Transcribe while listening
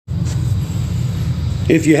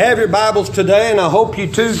If you have your Bibles today, and I hope you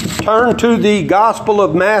too, turn to the Gospel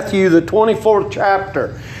of Matthew, the 24th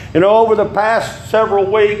chapter. Over the past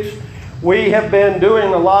several weeks, we have been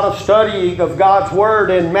doing a lot of study of God's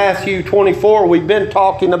Word in Matthew 24. We've been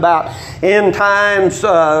talking about end times,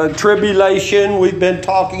 tribulation. We've been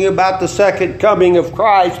talking about the second coming of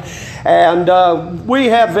Christ. And we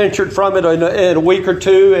have ventured from it in a week or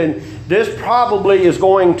two, and this probably is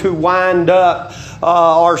going to wind up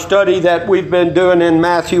our study that we've been doing in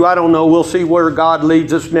Matthew. I don't know. We'll see where God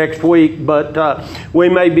leads us next week, but we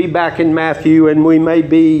may be back in Matthew and we may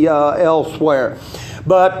be elsewhere.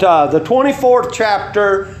 But the 24th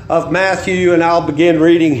chapter of Matthew, and I'll begin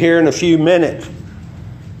reading here in a few minutes.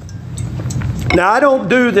 Now, I don't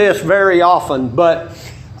do this very often, but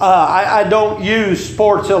I don't use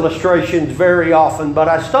sports illustrations very often, but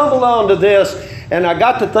I stumbled onto this and I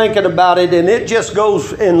got to thinking about it, and it just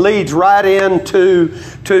goes and leads right into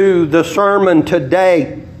the sermon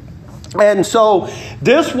today. And so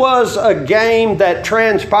this was a game that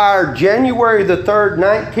transpired January the 3rd,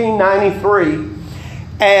 1993.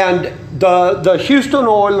 And the Houston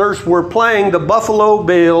Oilers were playing the Buffalo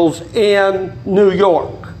Bills in New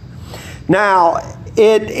York. Now,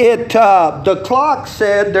 the clock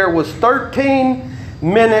said there was 13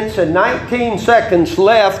 minutes and 19 seconds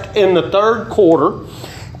left in the third quarter,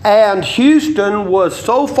 and Houston was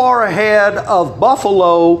so far ahead of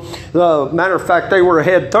Buffalo, matter of fact, they were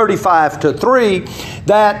ahead 35-3,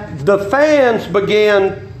 that the fans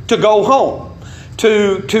began to go home,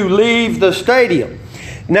 to leave the stadium.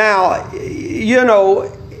 Now,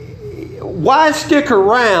 why stick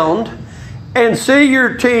around and see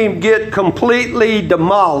your team get completely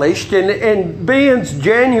demolished? And being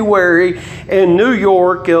January in New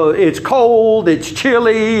York, it's cold, it's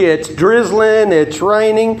chilly, it's drizzling, it's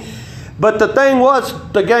raining. But the thing was,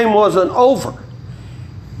 the game wasn't over.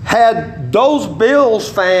 Had those Bills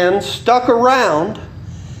fans stuck around,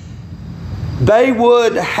 they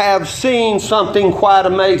would have seen something quite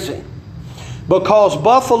amazing. Because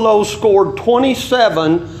Buffalo scored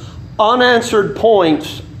 27 unanswered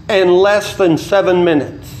points in less than 7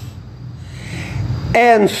 minutes.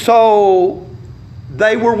 And so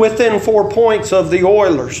they were within 4 points of the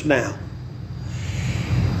Oilers now.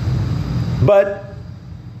 But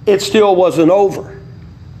it still wasn't over.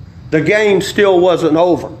 The game still wasn't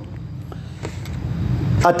over.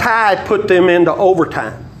 A tie put them into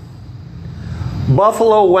overtime.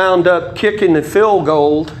 Buffalo wound up kicking the field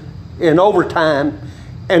goal in overtime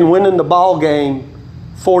and winning the ball game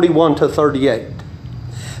 41-38.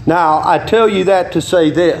 Now, I tell you that to say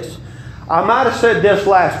this. I might have said this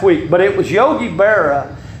last week, but it was Yogi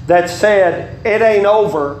Berra that said, it ain't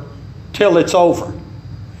over till it's over.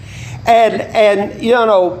 And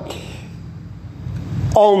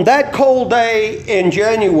on that cold day in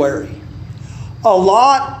January, a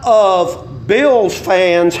lot of Bills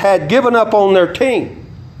fans had given up on their team.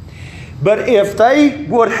 But if they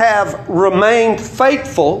would have remained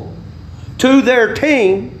faithful to their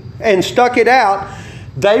team and stuck it out,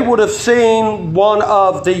 they would have seen one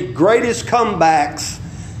of the greatest comebacks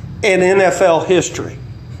in NFL history.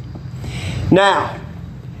 Now,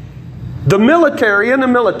 the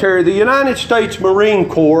United States Marine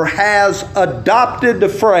Corps has adopted the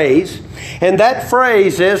phrase, and that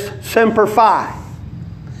phrase is Semper Fi.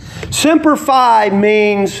 Semper Fi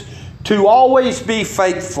means to always be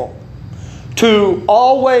faithful, to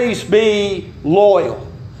always be loyal.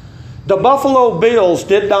 The Buffalo Bills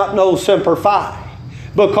did not know Semper Fi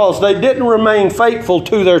because they didn't remain faithful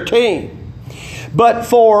to their team. But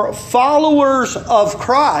for followers of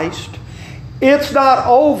Christ, it's not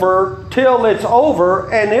over till it's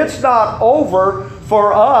over, and it's not over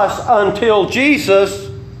for us until Jesus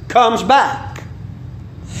comes back.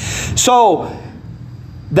 So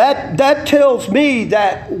that tells me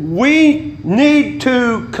that we need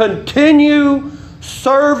to continue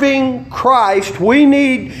serving Christ. We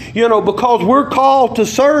need, because we're called to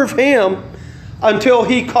serve Him until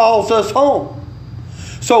He calls us home.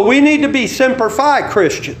 So we need to be Semper Fi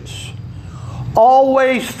Christians,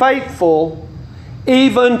 always faithful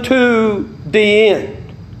even to the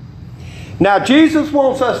end. Now, Jesus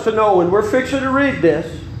wants us to know, and we're fixing to read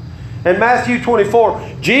this in Matthew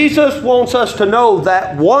 24, Jesus wants us to know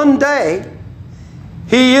that one day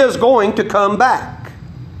He is going to come back.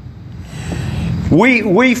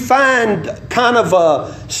 We find kind of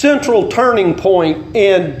a central turning point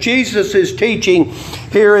in Jesus' teaching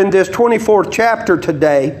here in this 24th chapter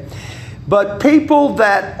today. But people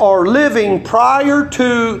that are living prior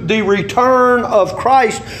to the return of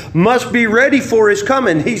Christ must be ready for His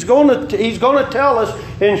coming. He's going to tell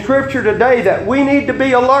us in Scripture today that we need to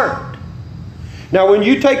be alert. Now, when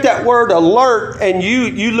you take that word alert and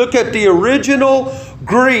you look at the original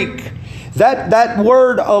Greek, that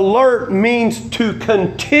word alert means to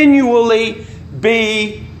continually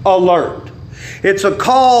be alert. It's a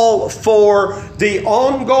call for the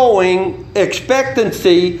ongoing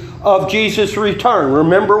expectancy of Jesus' return.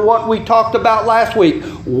 Remember what we talked about last week?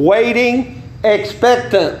 Waiting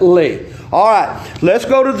expectantly. All right, let's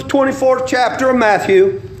go to the 24th chapter of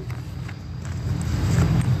Matthew.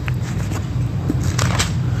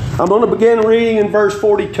 I'm going to begin reading in verse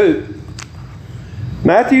 42.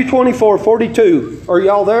 Matthew 24:42. Are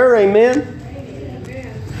y'all there? Amen?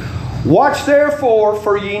 Amen. Watch therefore,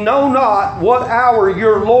 for ye know not what hour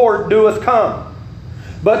your Lord doeth come.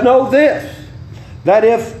 But know this, that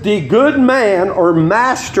if the good man or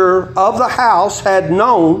master of the house had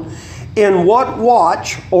known in what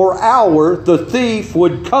watch or hour the thief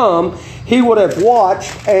would come, he would have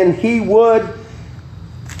watched, and he would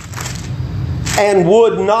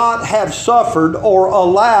not have suffered or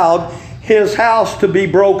allowed his house to be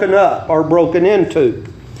broken up or broken into.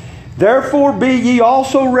 Therefore be ye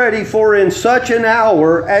also ready, for in such an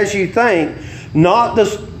hour as ye think, not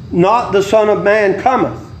the Son of Man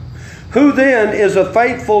cometh. Who then is a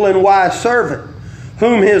faithful and wise servant,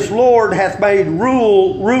 whom his Lord hath made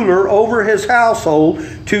ruler over his household,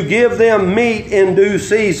 to give them meat in due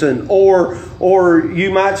season, or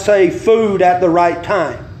you might say food at the right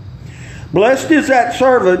time? Blessed is that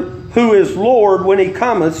servant who his Lord, when he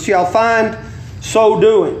cometh, shall find so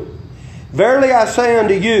doing. Verily I say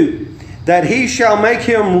unto you, that he shall make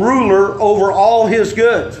him ruler over all his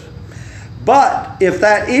goods. But if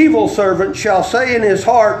that evil servant shall say in his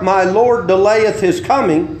heart, My Lord delayeth his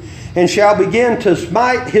coming, and shall begin to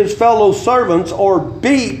smite his fellow servants, or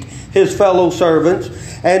beat his fellow servants,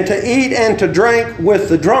 and to eat and to drink with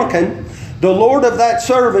the drunken, the Lord of that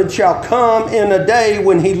servant shall come in a day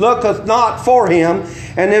when he looketh not for him,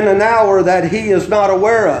 and in an hour that he is not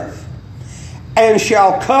aware of, and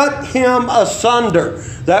shall cut him asunder.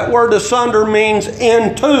 That word asunder means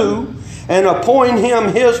in two, and appoint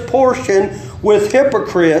him his portion with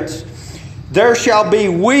hypocrites. There shall be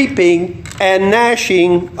weeping and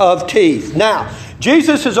gnashing of teeth. Now,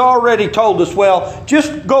 Jesus has already told us, well,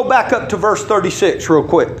 just go back up to verse 36 real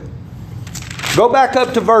quick. Go back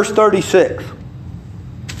up to verse 36.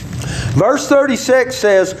 Verse 36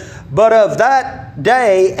 says, But of that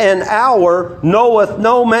day and hour knoweth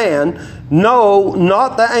no man, no,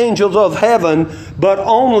 not the angels of heaven, but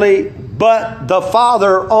the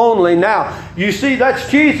Father only. Now, you see, that's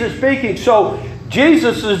Jesus speaking. So,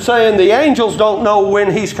 Jesus is saying the angels don't know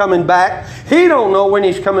when He's coming back. He don't know when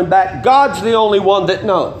He's coming back. God's the only one that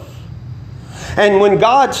knows. And when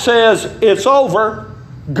God says, it's over,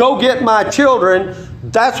 go get my children,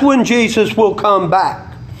 that's when Jesus will come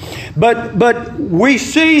back. But we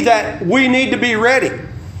see that we need to be ready,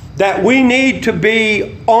 that we need to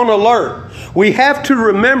be on alert. We have to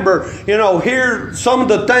remember, here some of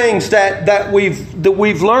the things that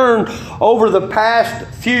we've learned over the past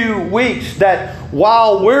few weeks, that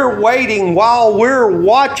while we're waiting, while we're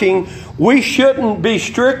watching, we shouldn't be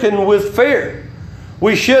stricken with fear.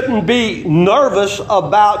 We shouldn't be nervous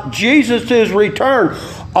about Jesus' return.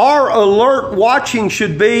 Our alert watching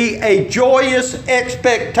should be a joyous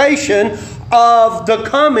expectation of the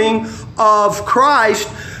coming of Christ,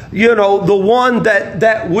 the one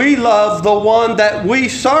that we love, the one that we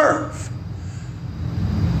serve.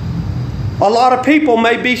 A lot of people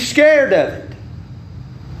may be scared of it.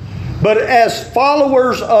 But as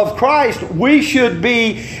followers of Christ, we should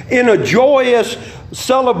be in a joyous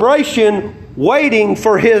celebration waiting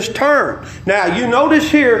for His turn. Now, you notice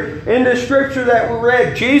here in the scripture that we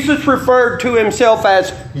read, Jesus referred to Himself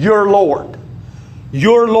as your Lord.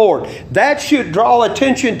 Your Lord. That should draw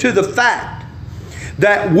attention to the fact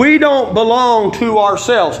that we don't belong to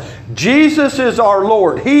ourselves. Jesus is our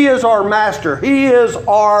Lord. He is our Master. He is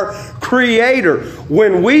our Creator.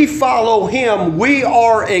 When we follow Him, we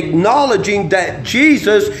are acknowledging that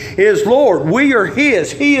Jesus is Lord. We are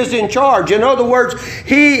His. He is in charge. In other words,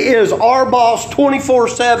 He is our boss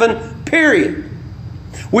 24/7, period.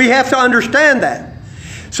 We have to understand that.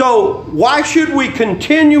 So why should we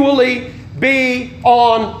continually be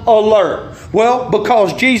on alert? Well,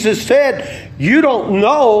 because Jesus said, you don't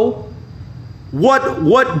know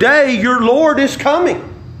what day your Lord is coming.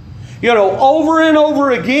 Over and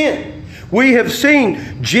over again, we have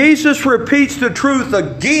seen Jesus repeats the truth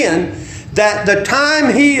again, that the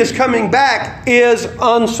time He is coming back is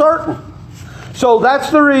uncertain. So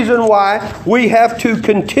that's the reason why we have to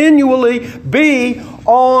continually be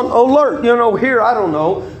on alert. You know, here, I don't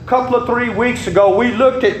know, a couple of 3 weeks ago, we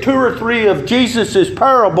looked at 2 or 3 of Jesus'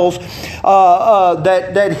 parables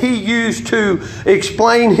that he used to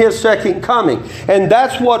explain his second coming. And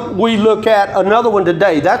that's what we look at, another one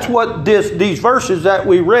today. That's what these verses that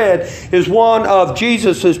we read is one of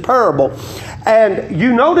Jesus' parable. And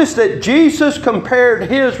you notice that Jesus compared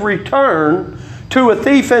his return to a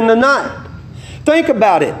thief in the night. Think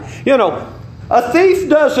about it. You know, a thief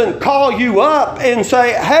doesn't call you up and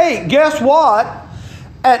say, hey, guess what?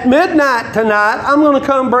 At midnight tonight, I'm going to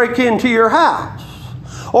come break into your house.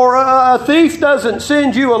 Or a thief doesn't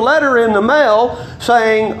send you a letter in the mail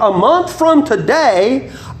saying, a month from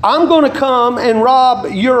today, I'm going to come and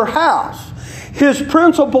rob your house. His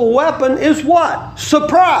principal weapon is what?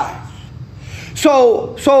 Surprise.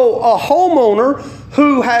 So a homeowner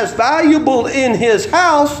who has valuable in his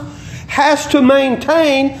house has to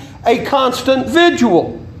maintain a constant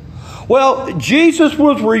vigil. Well, Jesus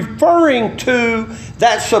was referring to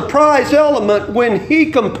that surprise element when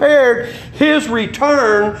he compared his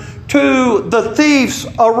return to the thief's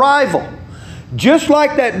arrival. Just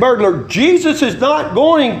like that burglar, Jesus is not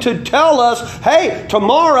going to tell us, hey,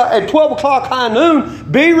 tomorrow at 12 o'clock high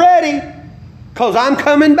noon, be ready, because I'm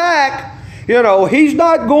coming back. You know, he's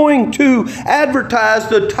not going to advertise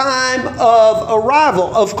the time of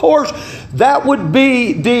arrival. Of course, that would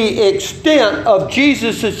be the extent of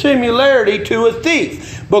Jesus' similarity to a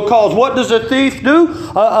thief. Because what does a thief do?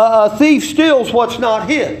 A thief steals what's not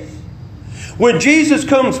his. When Jesus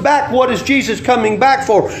comes back, what is Jesus coming back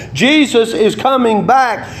for? Jesus is coming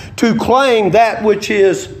back to claim that which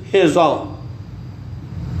is his own.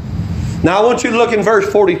 Now I want you to look in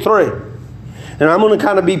verse 43. And I'm going to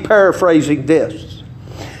kind of be paraphrasing this.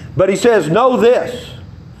 But he says, know this.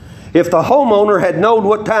 If the homeowner had known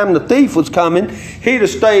what time the thief was coming, he'd have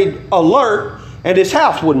stayed alert and his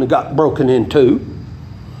house wouldn't have got broken into.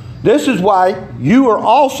 This is why you are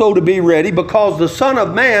also to be ready, because the Son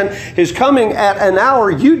of Man is coming at an hour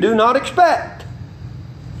you do not expect.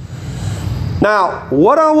 Now,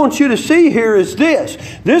 what I want you to see here is this.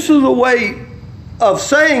 This is a way of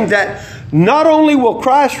saying that not only will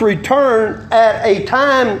Christ return at a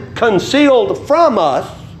time concealed from us,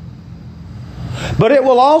 but it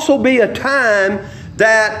will also be a time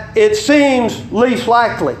that it seems least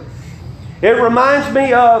likely. It reminds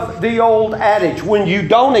me of the old adage, when you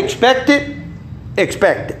don't expect it,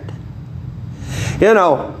 expect it. You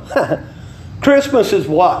know, Christmas is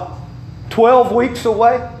what? 12 weeks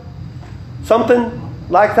away? Something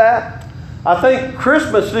like that? I think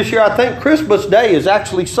Christmas this year, I think Christmas Day is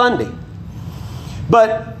actually Sunday.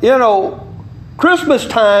 But, you know, Christmas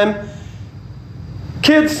time,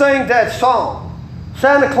 kids sing that song,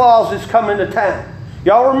 Santa Claus is coming to town.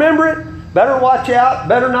 Y'all remember it? Better watch out,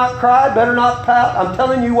 better not cry, better not pout. I'm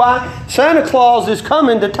telling you why. Santa Claus is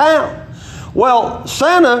coming to town. Well,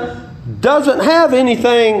 Santa doesn't have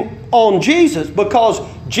anything on Jesus, because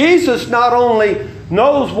Jesus not only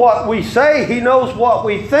knows what we say, he knows what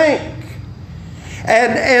we think.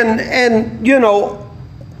 And you know,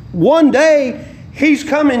 one day he's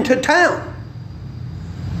coming to town.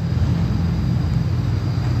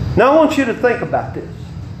 Now I want you to think about this.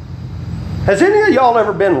 Has any of y'all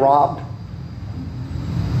ever been robbed?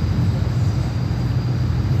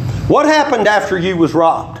 What happened after you was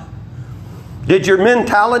robbed? Did your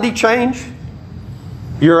mentality change?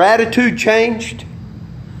 Your attitude changed?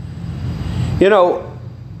 You know,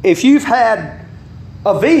 if you've had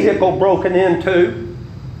a vehicle broken into,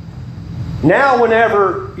 now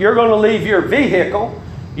whenever you're going to leave your vehicle,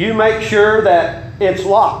 you make sure that it's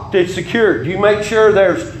locked, it's secured. You make sure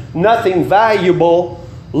there's nothing valuable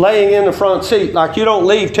laying in the front seat. Like you don't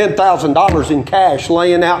leave $10,000 in cash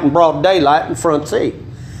laying out in broad daylight in the front seat.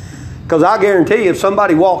 Because I guarantee you, if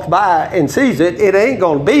somebody walks by and sees it, it ain't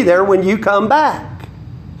going to be there when you come back.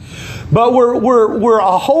 But we're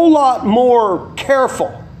a whole lot more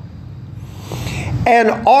careful. And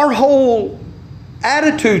our whole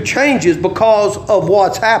attitude changes because of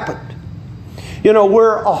what's happened. You know,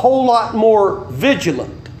 we're a whole lot more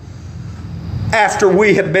vigilant after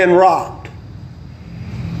we have been robbed.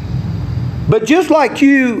 But just like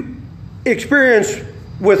you experience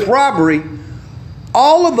with robbery,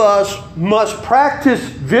 all of us must practice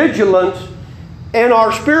vigilance in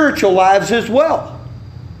our spiritual lives as well.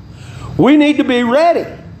 We need to be ready.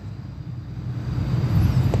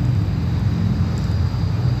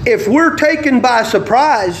 If we're taken by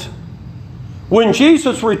surprise when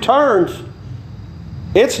Jesus returns,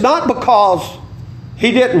 it's not because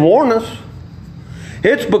He didn't warn us.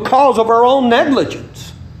 It's because of our own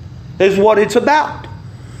negligence, is what it's about.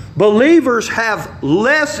 Believers have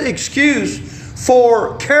less excuse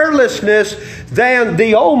for carelessness than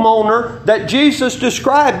the almoner that Jesus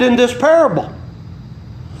described in this parable,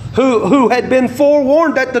 who had been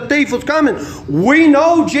forewarned that the thief was coming. We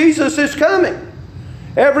know Jesus is coming.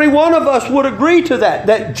 Every one of us would agree to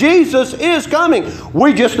that Jesus is coming.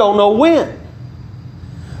 We just don't know when.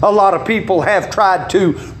 A lot of people have tried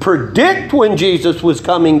to predict when Jesus was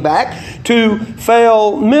coming back to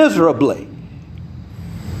fail miserably.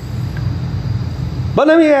 But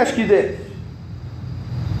let me ask you this.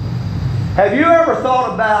 Have you ever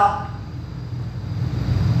thought about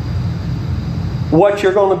what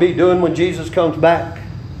you're going to be doing when Jesus comes back?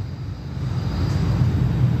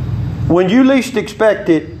 When you least expect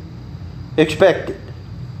it, expect it.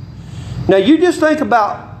 Now you just think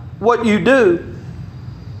about what you do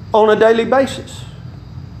on a daily basis.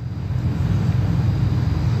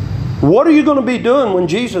 What are you going to be doing when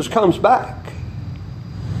Jesus comes back?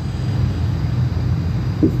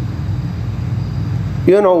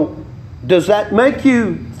 You know, does that make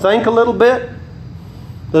you think a little bit?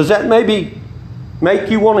 Does that maybe make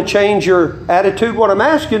you want to change your attitude? What I'm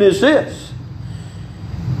asking is this.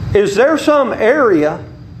 Is there some area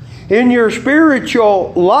in your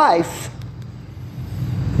spiritual life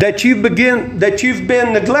that you've been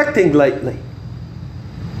neglecting lately?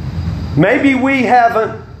 Maybe we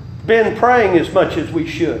haven't been praying as much as we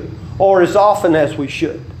should, or as often as we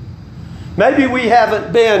should. Maybe we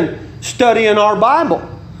haven't been studying our Bible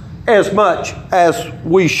as much as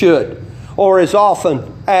we should, or as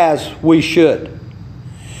often as we should.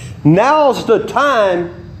 Now's the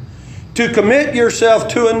time to commit yourself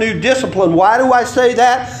to a new discipline. Why do I say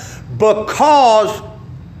that? Because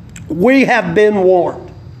we have been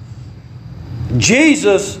warned.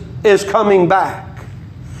 Jesus is coming back.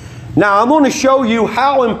 Now I'm going to show you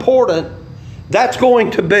how important that's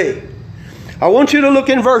going to be. I want you to look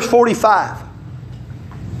in verse 45.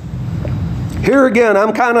 Here again,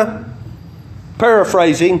 I'm kind of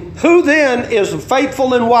paraphrasing. Who then is a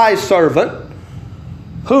faithful and wise servant,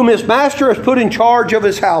 whom his master has put in charge of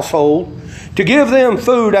his household, to give them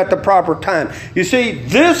food at the proper time? You see,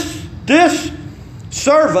 this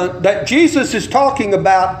servant that Jesus is talking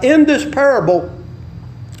about in this parable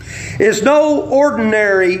is no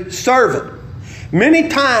ordinary servant. Many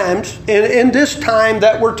times, in this time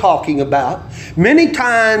that we're talking about, many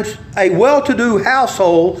times a well-to-do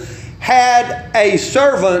household had a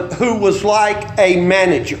servant who was like a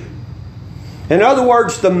manager. In other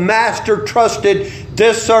words, the master trusted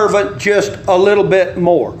this servant just a little bit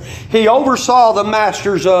more. He oversaw the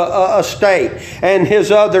master's estate and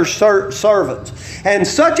his other servants. And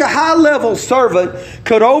such a high-level servant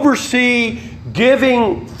could oversee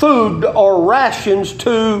giving food or rations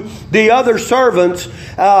to the other servants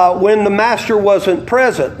when the master wasn't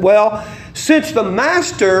present. Well, since the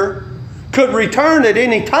master could return at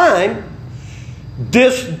any time,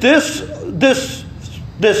 this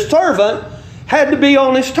servant had to be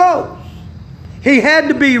on his toes. He had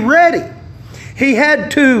to be ready. He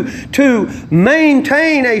had to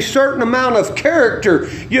maintain a certain amount of character,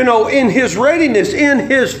 in his readiness, in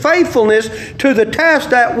his faithfulness to the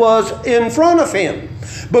task that was in front of him.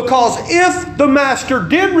 Because if the master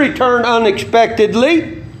did return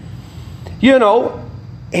unexpectedly,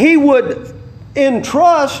 he would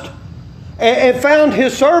entrust and found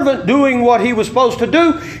his servant doing what he was supposed to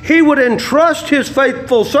do. He would entrust his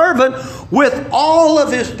faithful servant with all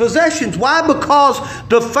of his possessions. Why? Because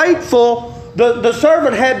the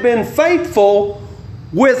servant had been faithful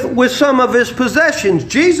with some of his possessions.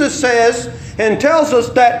 Jesus says and tells us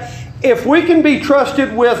that if we can be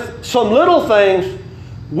trusted with some little things,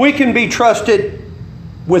 we can be trusted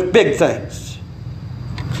with big things.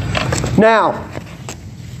 Now,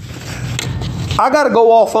 I got to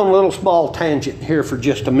go off on a little small tangent here for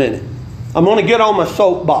just a minute. I'm going to get on my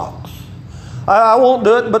soapbox. I won't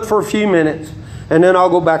do it but for a few minutes, and then I'll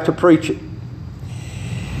go back to preaching.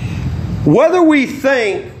 Whether we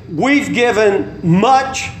think we've given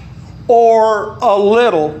much or a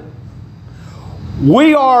little,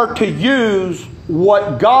 we are to use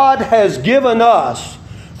what God has given us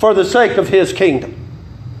for the sake of His kingdom.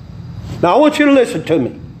 Now I want you to listen to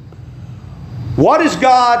me. What is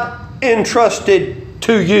God entrusted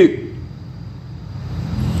to you?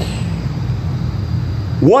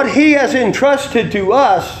 What He has entrusted to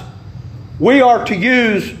us, we are to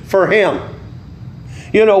use for Him.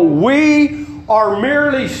 We are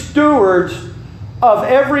merely stewards of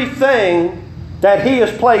everything that He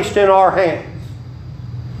has placed in our hands.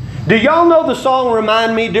 Do y'all know the song,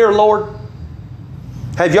 Remind Me, Dear Lord?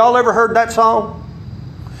 Have y'all ever heard that song?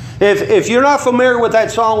 If you're not familiar with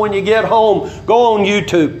that song, when you get home, go on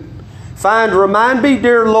YouTube. find Remind Me,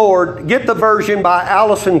 Dear Lord. Get the version by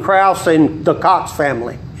Alison Krauss and the Cox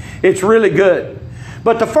family. It's really good.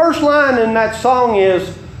 But the first line in that song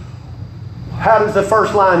is, how does the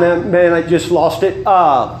first line, man, I just lost it.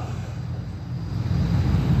 What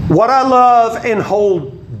I love and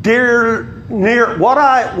hold dear, near, what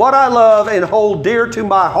I love and hold dear to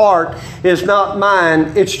my heart is not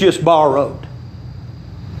mine, it's just borrowed.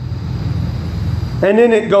 And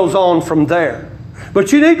then it goes on from there.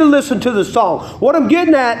 But you need to listen to the song. What I'm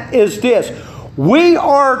getting at is this. We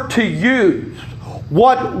are to use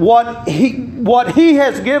what He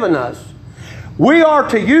has given us. We are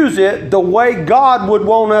to use it the way God would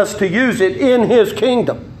want us to use it in His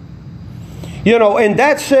kingdom. You know, and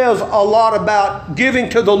that says a lot about giving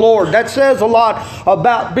to the Lord. That says a lot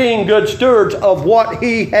about being good stewards of what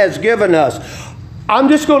He has given us. I'm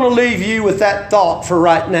just going to leave you with that thought for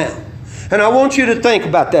right now. And I want you to think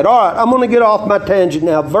about that. All right, I'm going to get off my tangent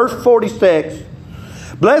now. Verse 46.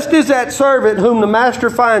 Blessed is that servant whom the master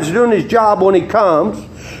finds doing his job when he comes.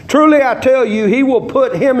 Truly I tell you, he will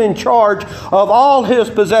put him in charge of all his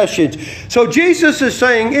possessions. So Jesus is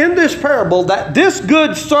saying in this parable that this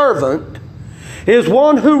good servant is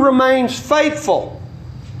one who remains faithful.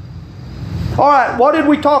 All right, what did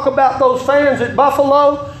we talk about those fans at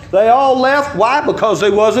Buffalo? They all left. Why? Because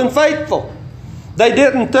they wasn't faithful. They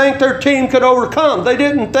didn't think their team could overcome. They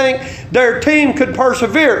didn't think their team could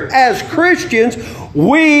persevere. As Christians,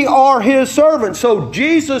 we are His servants. So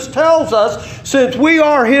Jesus tells us, since we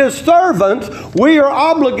are His servants, we are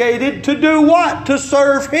obligated to do what? To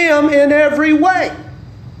serve Him in every way.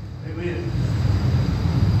 Amen.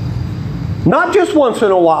 Not just once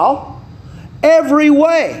in a while, every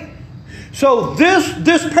way. So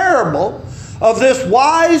this parable of this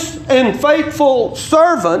wise and faithful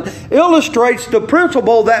servant illustrates the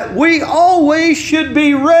principle that we always should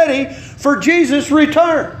be ready for Jesus'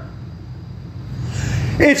 return.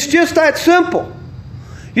 It's just that simple.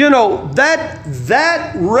 You know,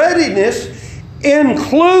 that readiness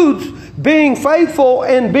includes being faithful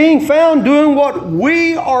and being found doing what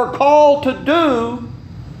we are called to do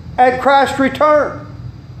at Christ's return.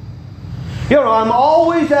 You know, I'm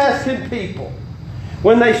always asking people,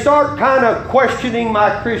 when they start kind of questioning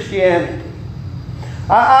my Christianity,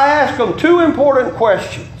 I ask them two important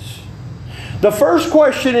questions. The first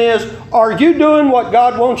question is, are you doing what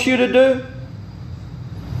God wants you to do?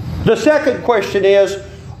 The second question is,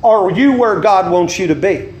 are you where God wants you to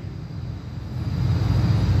be?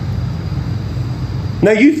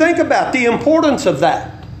 Now you think about the importance of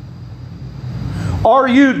that. Are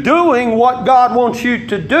you doing what God wants you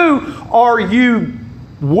to do? Are you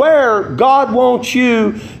where God wants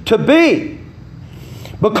you to be?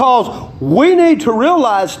 Because we need to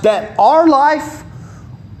realize that our life,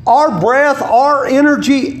 our breath, our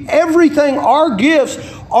energy, everything, our gifts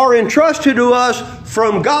are entrusted to us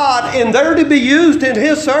from God, and they're to be used in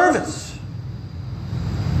His service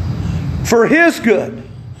for His good.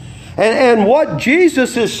 And what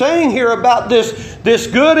Jesus is saying here about this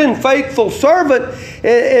good and faithful servant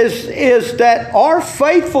is that our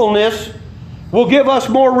faithfulness will give us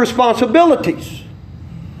more responsibilities.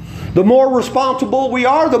 The more responsible we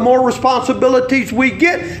are, the more responsibilities we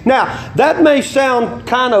get. Now, that may sound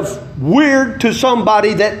kind of weird to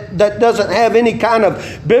somebody that doesn't have any kind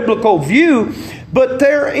of biblical view, but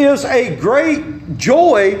there is a great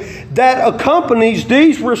joy that accompanies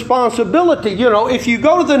these responsibilities. You know, if you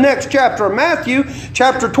go to the next chapter of Matthew,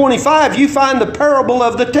 chapter 25, you find the parable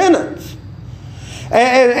of the tenants.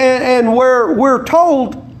 And we're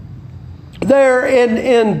told there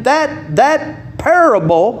in that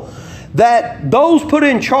parable that those put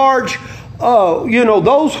in charge,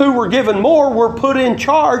 those who were given more were put in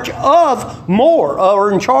charge of more,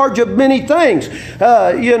 or in charge of many things.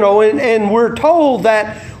 And we're told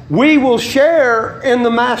that we will share in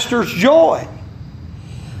the Master's joy.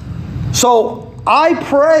 So I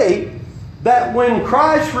pray that when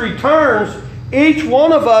Christ returns, each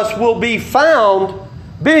one of us will be found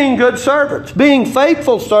being good servants, being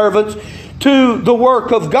faithful servants to the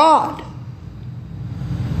work of God.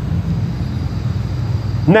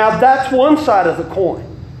 Now that's one side of the coin.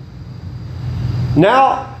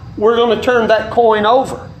 Now we're going to turn that coin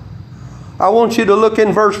over. I want you to look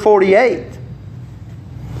in verse 48.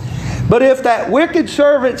 But if that wicked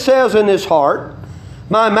servant says in his heart,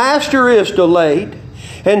 my master is delayed,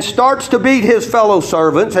 and starts to beat his fellow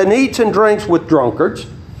servants and eats and drinks with drunkards,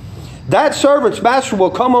 that servant's master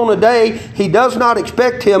will come on a day he does not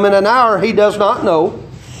expect him, in an hour he does not know.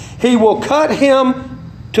 He will cut him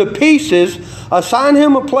to pieces, assign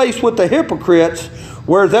him a place with the hypocrites,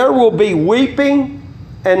 where there will be weeping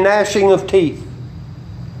and gnashing of teeth.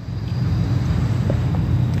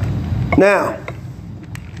 Now,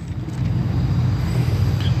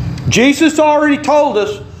 Jesus already told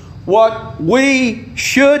us what we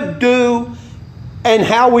should do and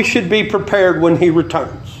how we should be prepared when He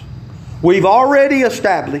returns. We've already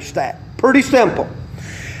established that. Pretty simple.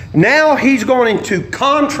 Now He's going to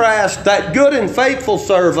contrast that good and faithful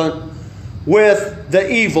servant with the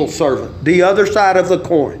evil servant, the other side of the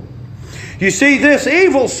coin. You see, this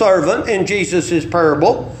evil servant in Jesus'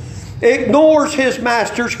 parable ignores his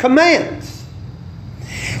master's commands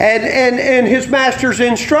and his master's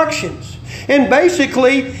instructions. And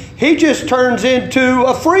basically, he just turns into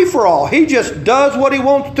a free-for-all. He just does what he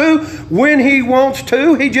wants to, when he wants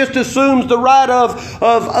to. He just assumes the right of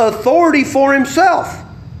authority for himself.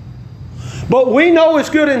 But we know as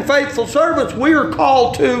good and faithful servants, we are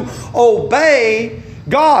called to obey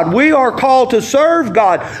God. We are called to serve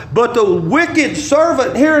God. But the wicked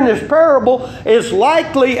servant here in this parable is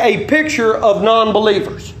likely a picture of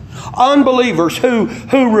non-believers. Unbelievers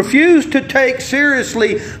who refuse to take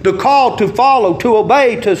seriously the call to follow, to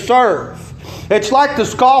obey, to serve. It's like the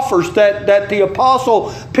scoffers that the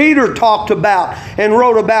Apostle Peter talked about and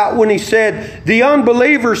wrote about when he said, the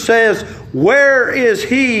unbeliever says, where is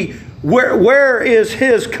he? Where is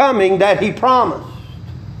His coming that He promised?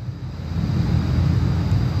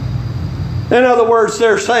 In other words,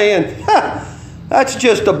 they're saying, that's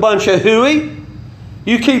just a bunch of hooey.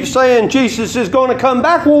 You keep saying Jesus is going to come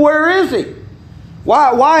back. Well, where is He?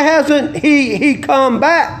 Why hasn't He come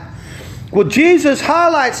back? Well, Jesus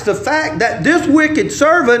highlights the fact that this wicked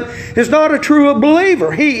servant is not a true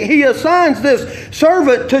believer. He assigns this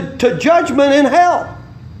servant to judgment in hell.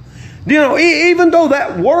 You know, even though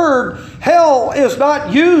that word hell is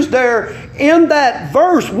not used there in that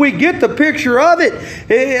verse, we get the picture of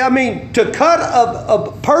it. I mean, to cut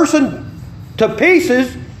a person to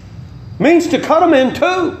pieces means to cut them in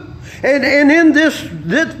two. And in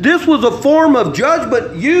this was a form of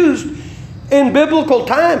judgment used in biblical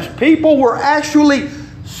times. People were actually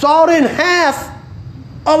sawed in half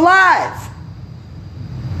alive.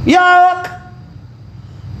 Yuck!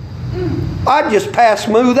 I'd just pass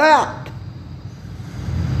smooth out.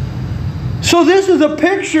 So this is a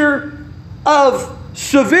picture of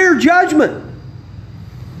severe judgment.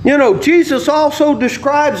 You know, Jesus also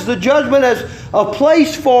describes the judgment as a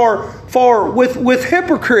place with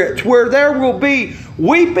hypocrites, where there will be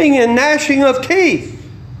weeping and gnashing of teeth.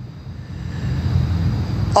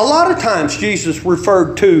 A lot of times Jesus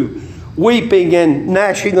referred to weeping and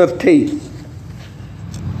gnashing of teeth.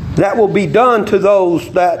 That will be done to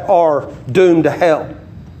those that are doomed to hell.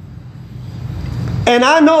 And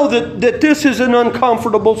I know that this is an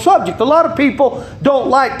uncomfortable subject. A lot of people don't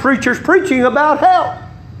like preachers preaching about hell.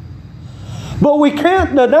 But we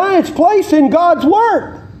can't deny its place in God's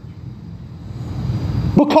Word,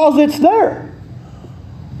 because it's there.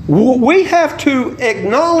 We have to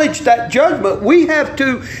acknowledge that judgment. We have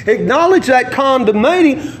to acknowledge that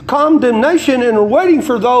condemnation, and are waiting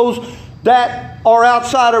for those that are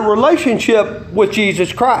outside a relationship with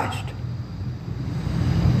Jesus Christ.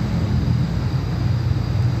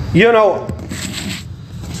 You know,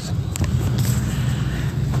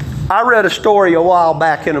 I read a story a while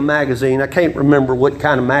back in a magazine. I can't remember what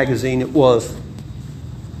kind of magazine it was.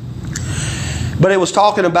 But it was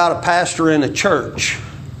talking about a pastor in a church.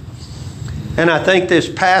 And I think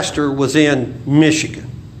this pastor was in Michigan.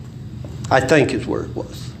 I think is where it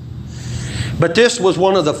was. But this was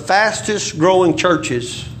one of the fastest growing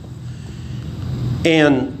churches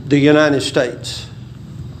in the United States.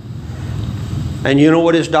 And you know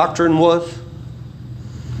what his doctrine was?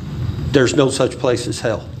 There's no such place as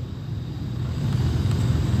hell.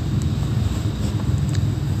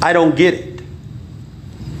 I don't get it.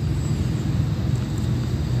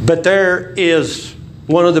 But there is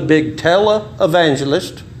one of the big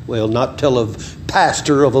tele-evangelists, well, not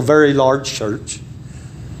pastor of a very large church,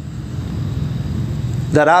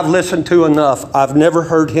 that I've listened to enough. I've never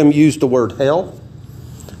heard him use the word hell.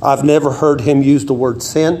 I've never heard him use the word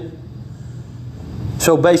sin.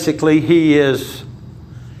 So basically, he is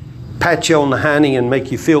pat you on the hiney and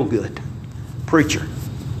make you feel good preacher.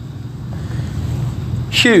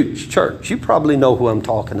 Huge church. You probably know who I'm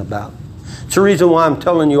talking about. It's the reason why I'm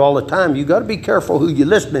telling you all the time, you got to be careful who you're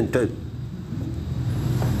listening to.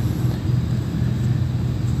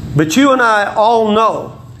 But you and I all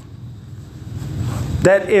know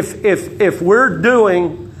that if we're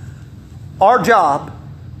doing our job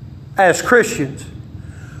as Christians,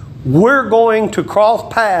 we're going to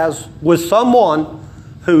cross paths with someone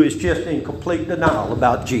who is just in complete denial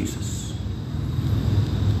about Jesus.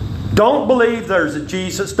 Don't believe there's a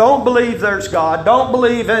Jesus. Don't believe there's God. Don't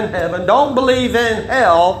believe in heaven. Don't believe in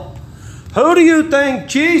hell. Who do you think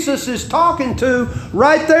Jesus is talking to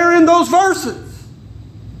right there in those verses?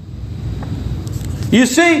 You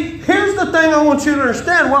see, here's the thing I want you to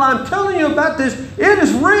understand. What I'm telling you about this, it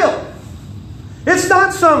is real. It's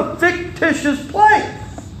not some fictitious place.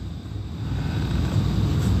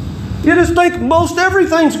 You just think most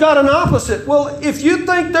everything's got an opposite. Well, if you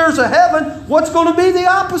think there's a heaven, what's going to be the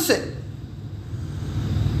opposite?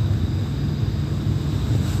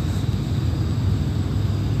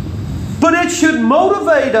 But it should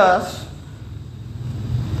motivate us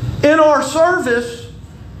in our service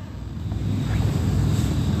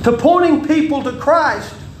to pointing people to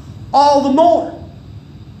Christ all the more.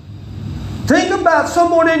 Think about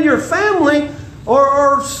someone in your family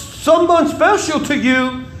or someone special to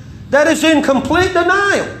you that is in complete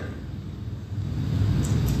denial.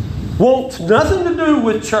 Wants nothing to do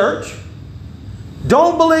with church.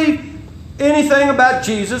 Don't believe anything about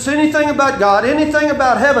Jesus, anything about God, anything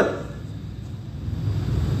about heaven.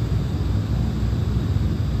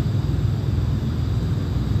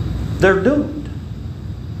 They're doomed.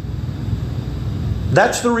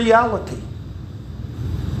 That's the reality.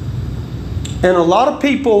 And a lot of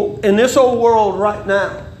people in this old world right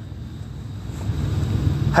now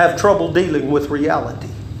have trouble dealing with reality.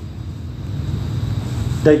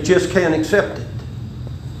 They just can't accept it.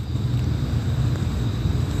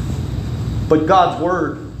 But God's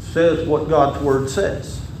Word says what God's Word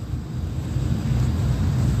says.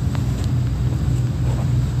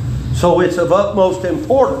 So it's of utmost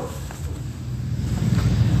importance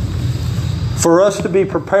for us to be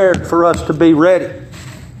prepared, for us to be ready.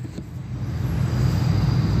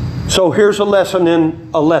 So here's a lesson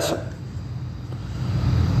in a lesson.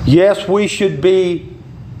 Yes, we should be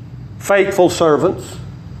faithful servants.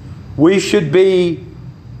 We should be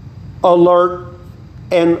alert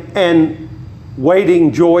and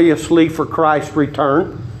waiting joyously for Christ's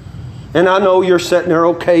return. And I know you're sitting there,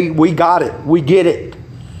 okay, we got it. We get it.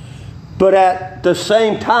 But at the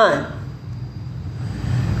same time,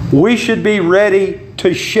 we should be ready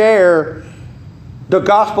to share the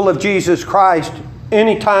gospel of Jesus Christ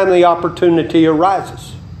anytime the opportunity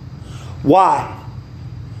arises. Why?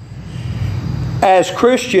 As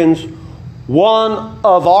Christians, one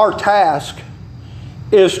of our tasks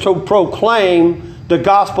is to proclaim the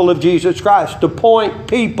gospel of Jesus Christ, to point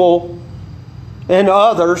people and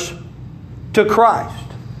others to Christ.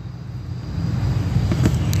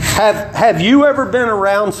 Have you ever been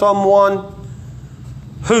around someone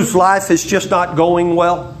whose life is just not going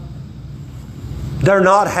well? They're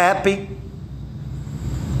not happy.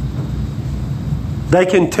 They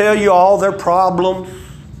can tell you all their problems,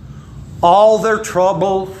 all their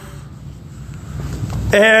troubles,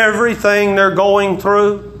 everything they're going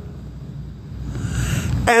through.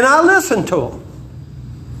 And I listen to them.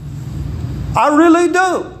 I really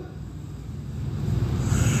do.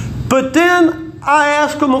 But then I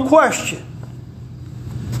ask them a question.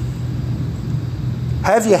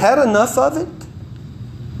 Have you had enough of it?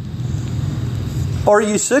 Or are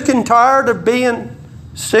you sick and tired of being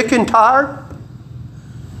sick and tired?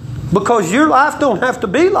 Because your life don't have to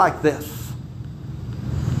be like this.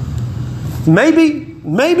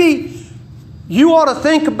 Maybe you ought to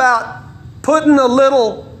think about putting a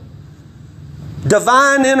little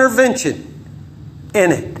divine intervention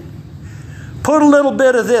in it. Put a little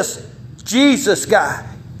bit of this Jesus guy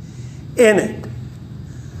in it.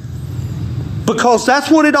 Because that's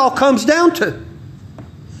what it all comes down to.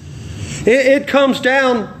 It comes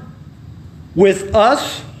down with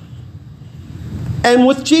us and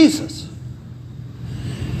with Jesus.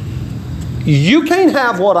 You can't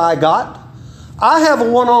have what I got. I have a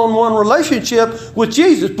one-on-one relationship with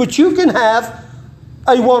Jesus, but you can have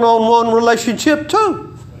a one-on-one relationship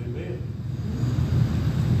too. Amen.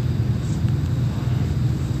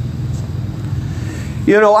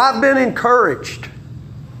 You know, I've been encouraged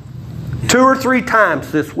 2 or 3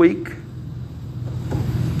 times this week.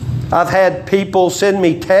 I've had people send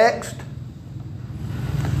me text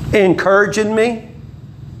encouraging me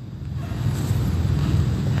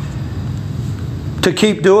to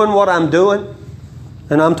keep doing what I'm doing.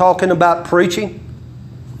 And I'm talking about preaching.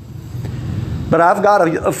 But I've got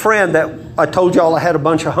a friend that I told y'all I had a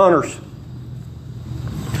bunch of hunters.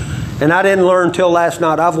 And I didn't learn until last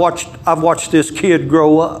night. I've watched this kid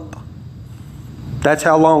grow up. That's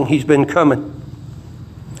how long he's been coming.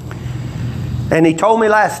 And he told me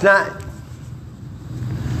last night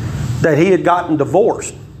that he had gotten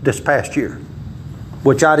divorced this past year,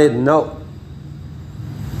 which I didn't know.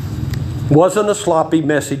 Wasn't a sloppy,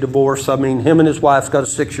 messy divorce. I mean, him and his wife's got a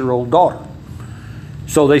 6-year-old daughter.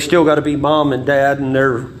 So they still got to be mom and dad, and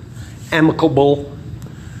they're amicable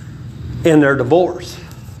in their divorce.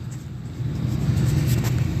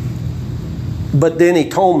 But then he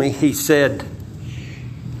told me, he said,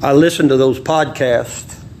 I listened to those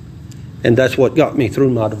podcasts, and that's what got me through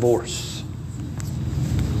my divorce.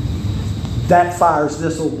 That fires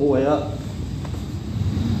this old boy up.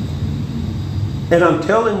 And I'm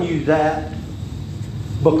telling you that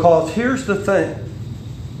because here's the thing.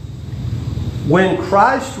 When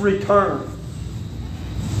Christ returns,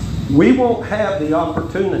 we won't have the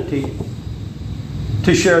opportunity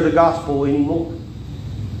to share the gospel anymore.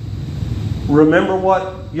 Remember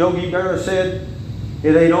what Yogi Berra said?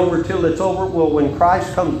 It ain't over till it's over. Well, when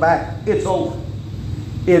Christ comes back, it's over.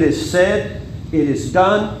 It is said, it is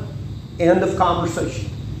done, end of conversation.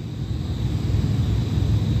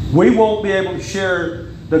 We won't be able to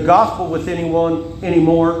share the gospel with anyone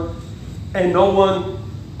anymore, and no one,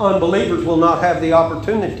 unbelievers, will not have the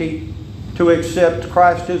opportunity to accept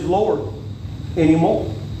Christ as Lord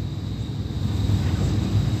anymore.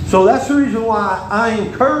 So that's the reason why I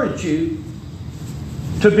encourage you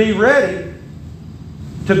to be ready,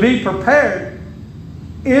 to be prepared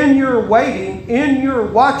in your waiting, in your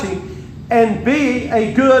watching, and be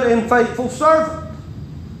a good and faithful servant.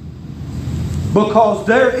 Because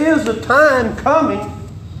there is a time coming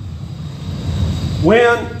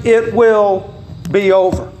when it will be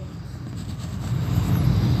over.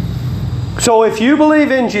 So if you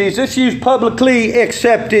believe in Jesus, you've publicly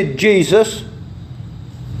accepted Jesus,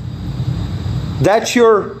 that's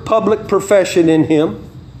your public profession in Him.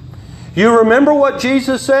 You remember what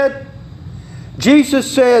Jesus said? Jesus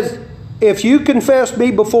says, if you confess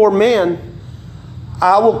me before men,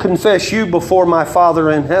 I will confess you before my Father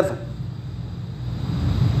in heaven.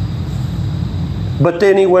 But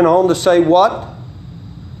then He went on to say what?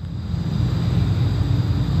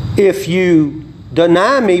 If you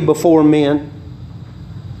deny me before men,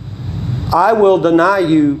 I will deny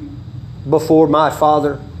you before my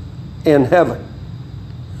Father in heaven.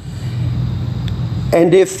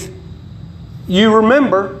 And if you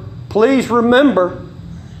remember, please remember,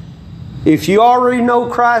 if you already know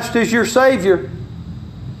Christ as your Savior,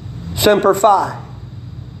 Semper Fi.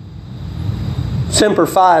 Semper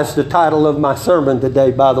Fi is the title of my sermon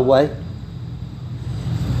today, by the way.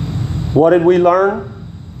 What did we learn?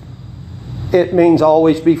 It means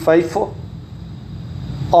always be faithful,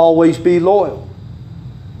 always be loyal.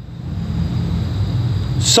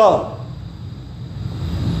 So,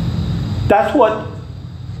 that's what,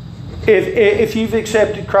 if you've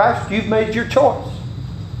accepted Christ, you've made your choice.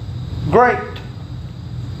 Great.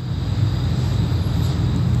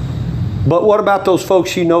 But what about those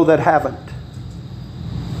folks you know that haven't?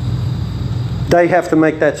 They have to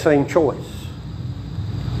make that same choice.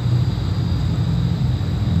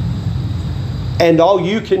 And all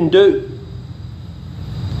you can do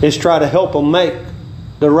is try to help them make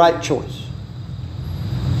the right choice.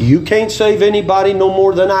 You can't save anybody no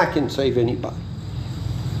more than I can save anybody.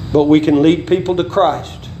 But we can lead people to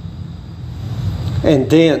Christ. And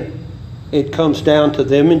then it comes down to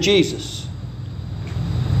them and Jesus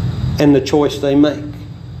and the choice they make.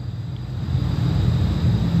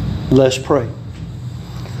 Let's pray.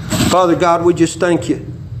 Father God, we just thank you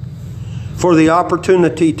for the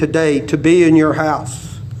opportunity today to be in your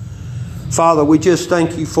house. Father, we just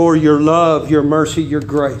thank you for your love, your mercy, your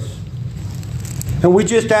grace. And we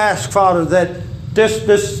just ask, Father, that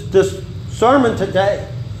this sermon today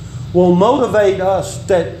will motivate us,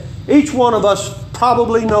 that each one of us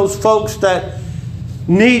probably knows folks that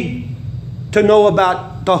need to know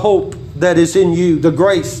about the hope that is in you, the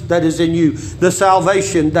grace that is in you, the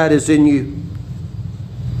salvation that is in you.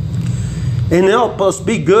 And help us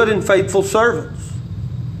be good and faithful servants.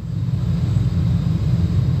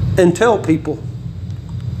 And tell people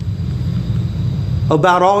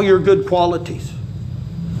about all your good qualities,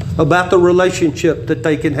 about the relationship that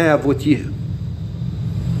they can have with you.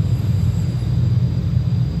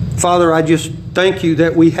 Father, I just thank you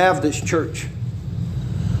that we have this church.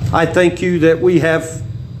 I thank you that we have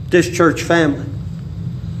this church family.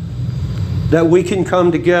 That we can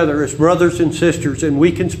come together as brothers and sisters and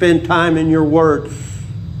we can spend time in your word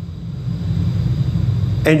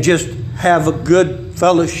and just have a good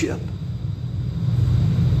fellowship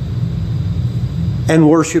and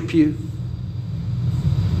worship you.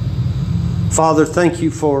 Father, thank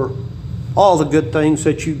you for all the good things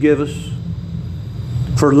that you give us,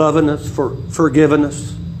 for loving us, for forgiving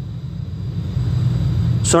us.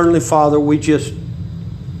 Certainly, Father, we just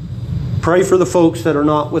pray for the folks that are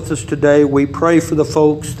not with us today. We pray for the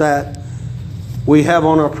folks that we have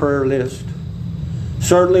on our prayer list.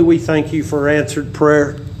 Certainly, we thank you for answered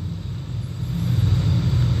prayer.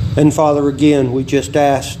 And Father, again, we just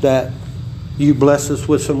ask that you bless us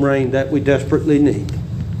with some rain that we desperately need.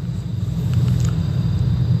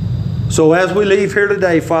 So as we leave here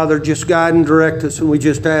today, Father, just guide and direct us, and we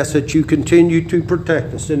just ask that you continue to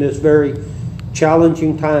protect us in this very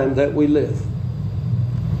challenging time that we live.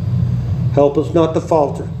 Help us not to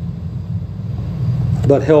falter,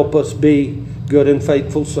 but help us be good and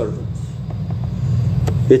faithful servants.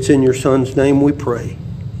 It's in your Son's name we pray.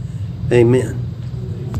 Amen.